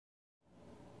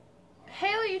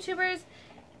YouTubers,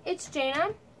 it's Jana,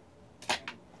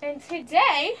 and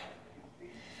today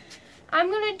I'm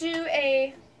going to do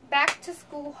a back to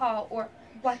school haul, or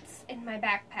what's in my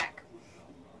backpack.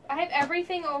 I have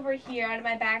everything over here out of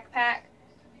my backpack.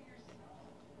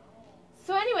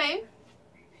 So anyway,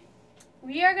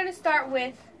 we are going to start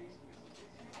with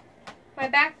my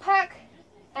backpack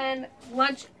and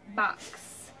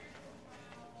lunchbox.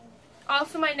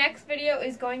 Also, my next video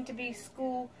is going to be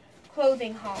school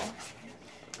clothing haul.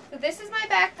 So this is my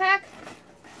backpack.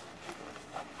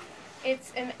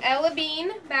 It's an Ella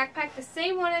Bean backpack, the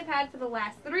same one I've had for the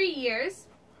last 3 years.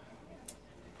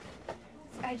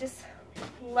 I just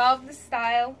love the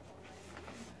style.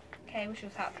 Okay, I wish it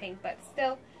was hot pink, but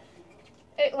still,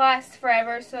 it lasts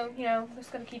forever, so, you know, I'm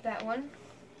just going to keep that one.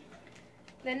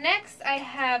 Then next, I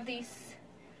have these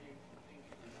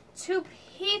 2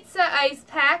 pizza ice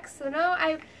packs. So now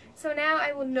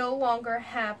I will no longer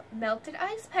have melted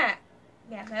ice pack.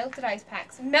 Yeah, melted ice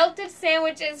packs. Melted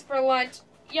sandwiches for lunch.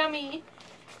 Yummy.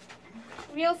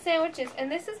 Real sandwiches.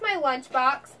 And this is my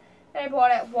lunchbox that I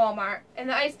bought at Walmart. And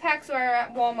the ice packs are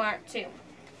at Walmart too.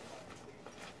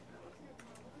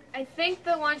 I think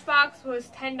the lunchbox was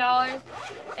 $10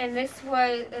 and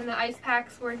the ice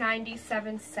packs were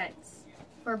 97 cents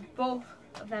for both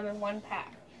of them in one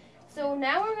pack. So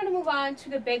now we're going to move on to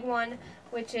the big one,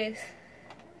 which is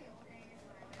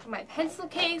my pencil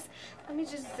case. Let me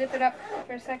just zip it up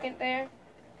for a second there.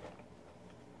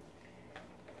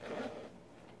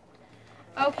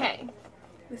 Okay,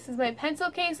 this is my pencil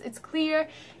case. It's clear.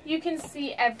 You can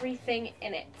see everything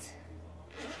in it.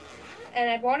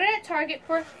 And I bought it at Target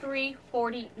for $3.49.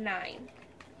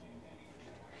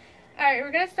 Alright,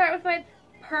 we're going to start with my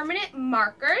permanent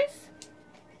markers.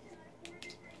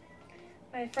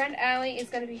 My friend Allie is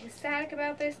going to be ecstatic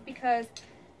about this because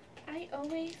I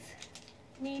always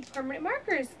need permanent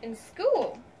markers in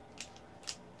school.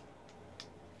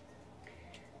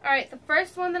 Alright, the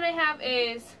first one that I have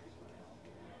is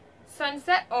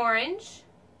Sunset Orange.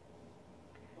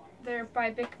 They're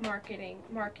by Bic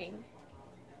Marking.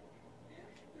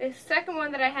 The second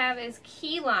one that I have is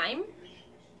Key Lime.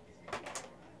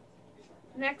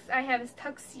 Next I have is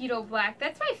Tuxedo Black.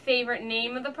 That's my favorite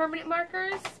name of the permanent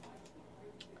markers.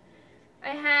 I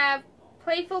have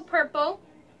Playful Purple,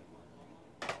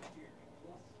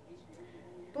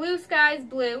 Blue Skies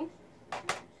Blue,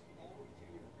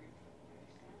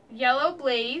 Yellow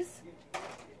Blaze,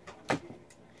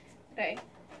 that I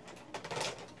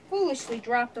foolishly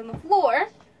dropped on the floor,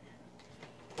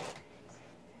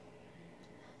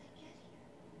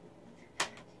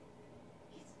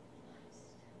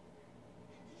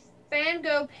 Van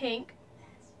Gogh Pink,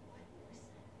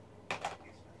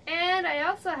 and I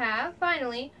also have,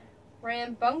 finally,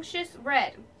 Rambunctious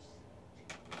Red.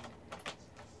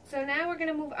 So now we're going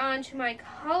to move on to my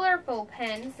colorful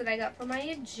pens that I got for my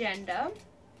agenda.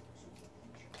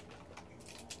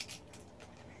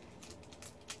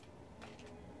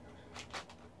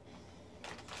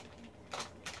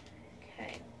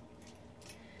 Okay.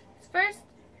 First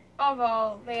of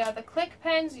all, they are the click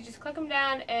pens. You just click them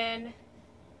down and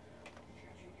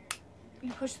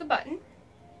you push the button.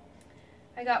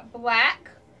 I got black.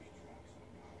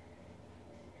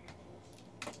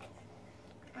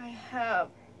 I have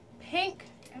pink.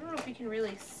 I don't know if you can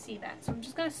really see that, so I'm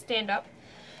just going to stand up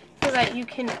so that you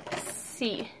can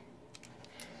see.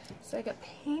 So I got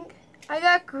pink. I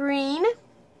got green.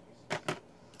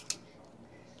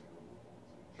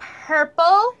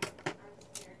 Purple.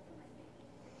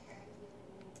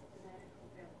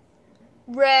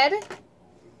 Red.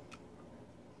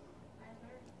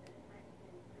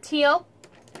 Teal.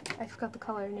 I forgot the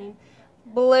color name.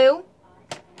 Blue.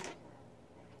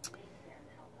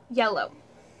 Yellow.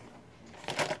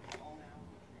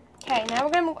 Okay, now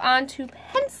we're going to move on to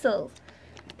pencils.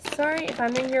 Sorry if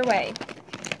I'm in your way.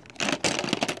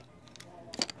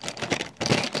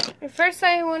 The first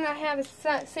one I have is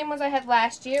the same ones I had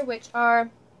last year, which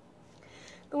are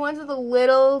the ones with a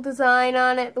little design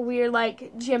on it, the weird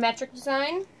like geometric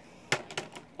design,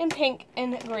 and pink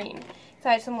and green.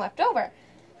 So I have some left over.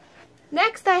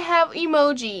 Next, I have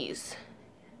emojis,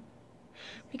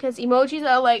 because emojis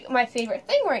are like my favorite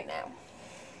thing right now.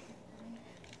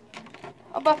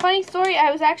 Oh, but funny story,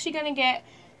 I was actually going to get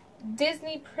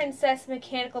Disney Princess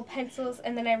mechanical pencils,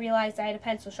 and then I realized I had a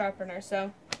pencil sharpener,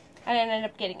 so I didn't end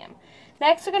up getting them.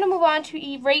 Next, we're going to move on to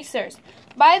erasers.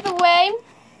 By the way,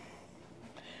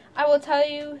 I will tell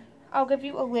you, I'll give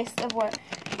you a list of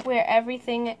where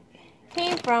everything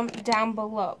came from down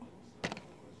below.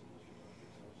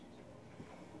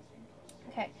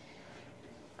 Okay,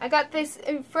 I got this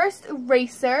first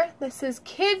eraser. This is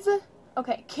Kid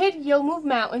You'll Move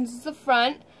Mountains is the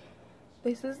front.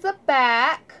 This is the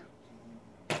back.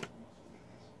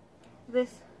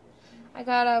 I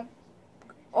got a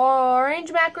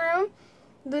orange macaroon.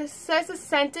 This says it's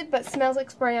scented but smells like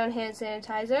spray-on hand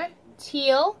sanitizer.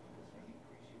 Teal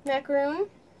macaroon.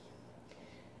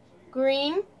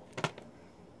 Green.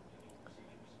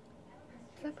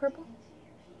 Is that purple?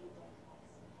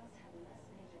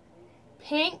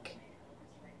 Pink.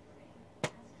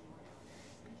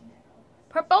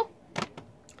 Purple.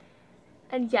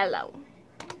 And yellow.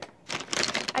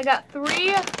 I got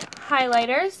 3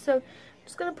 highlighters, so I'm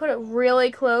just going to put it really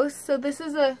close. So this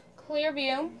is a clear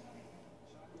view.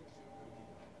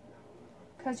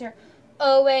 Because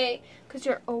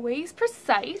you're always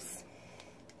precise.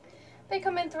 They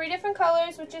come in 3 different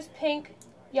colors, which is pink,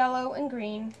 yellow, and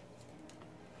green.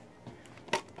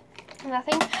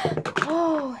 Nothing.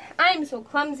 Oh, I'm so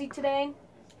clumsy today.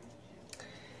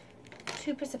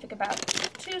 Too Pacific about it.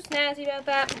 Too snazzy about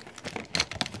that.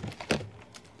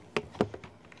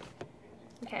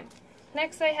 Okay.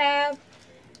 Next I have...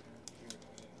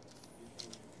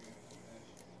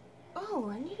 Oh,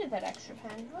 I needed that extra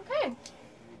pen. Okay.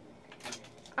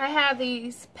 I have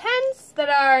these pens that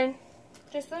are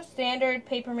just those standard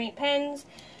Papermate pens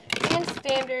and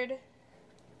standard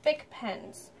Bic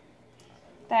pens.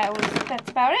 That's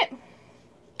about it.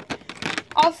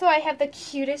 Also, I have the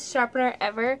cutest sharpener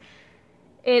ever.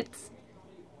 It's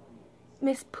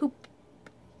Miss Poop.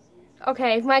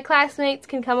 Okay, if my classmates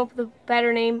can come up with a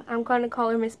better name, I'm going to call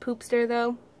her Miss Poopster,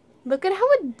 though. Look at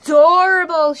how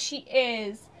adorable she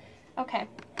is. Okay,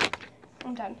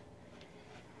 I'm done.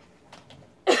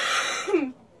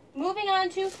 Moving on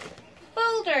to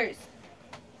folders.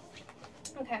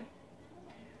 Okay.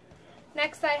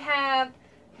 Next I have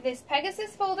this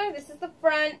Pegasus folder. This is the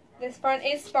front. This front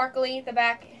is sparkly. The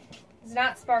back is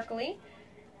not sparkly.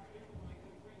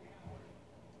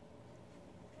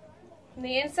 And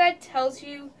the inside tells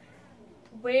you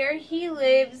where he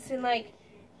lives and like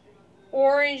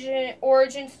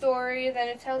origin story. Then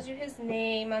it tells you his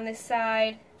name on this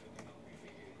side.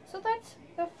 So that's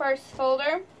the first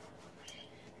folder.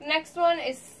 The next one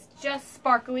is just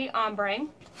sparkly ombre.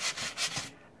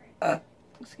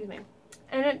 Excuse me.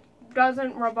 And it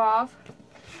doesn't rub off.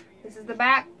 This is the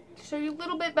back to show you a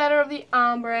little bit better of the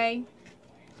ombre.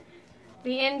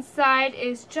 The inside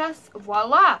is just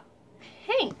voila,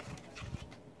 pink.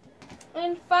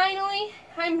 And finally,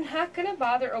 I'm not going to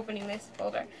bother opening this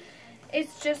folder.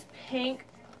 It's just pink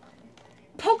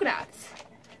polka dots.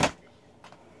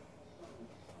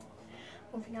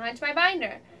 Moving on to my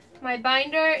binder. My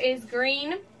binder is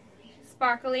green,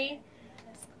 sparkly.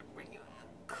 Bring you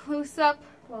close up.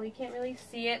 Well, you can't really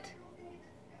see it.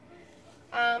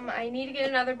 I need to get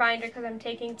another binder because I'm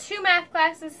taking 2 math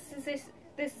classes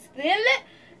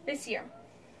this year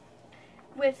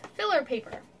with filler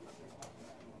paper.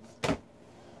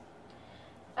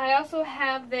 I also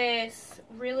have this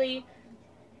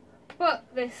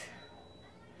this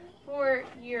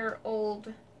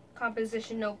 4-year-old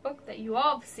composition notebook that you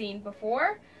all have seen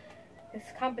before. This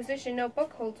composition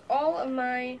notebook holds all of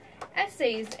my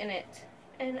essays in it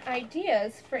and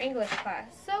ideas for English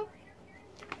class. So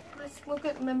let's look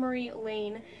at memory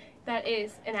lane. That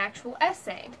is an actual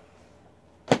essay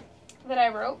that I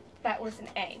wrote. That was an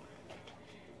A.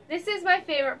 This is my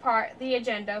favorite part, the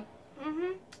agenda.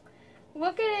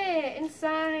 Look at it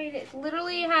inside. It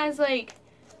literally has like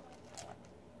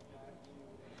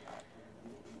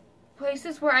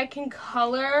places where I can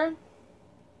color.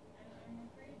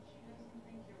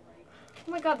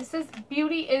 Oh my god, this says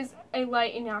beauty is a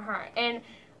light in your heart. And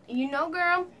you know,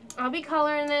 girl, I'll be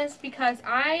coloring this because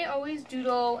I always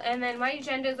doodle, and then my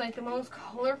agenda is like the most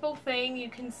colorful thing you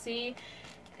can see.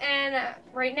 And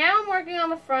right now I'm working on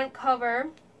the front cover.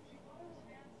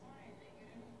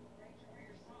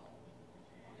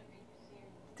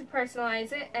 To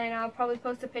personalize it, and I'll probably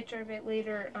post a picture of it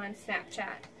later on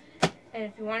Snapchat. And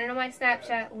if you want to know my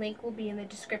Snapchat, link will be in the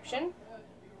description.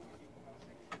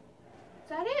 Is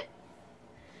that it?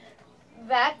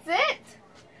 That's it.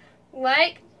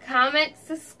 Like, comment,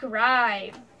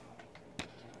 subscribe.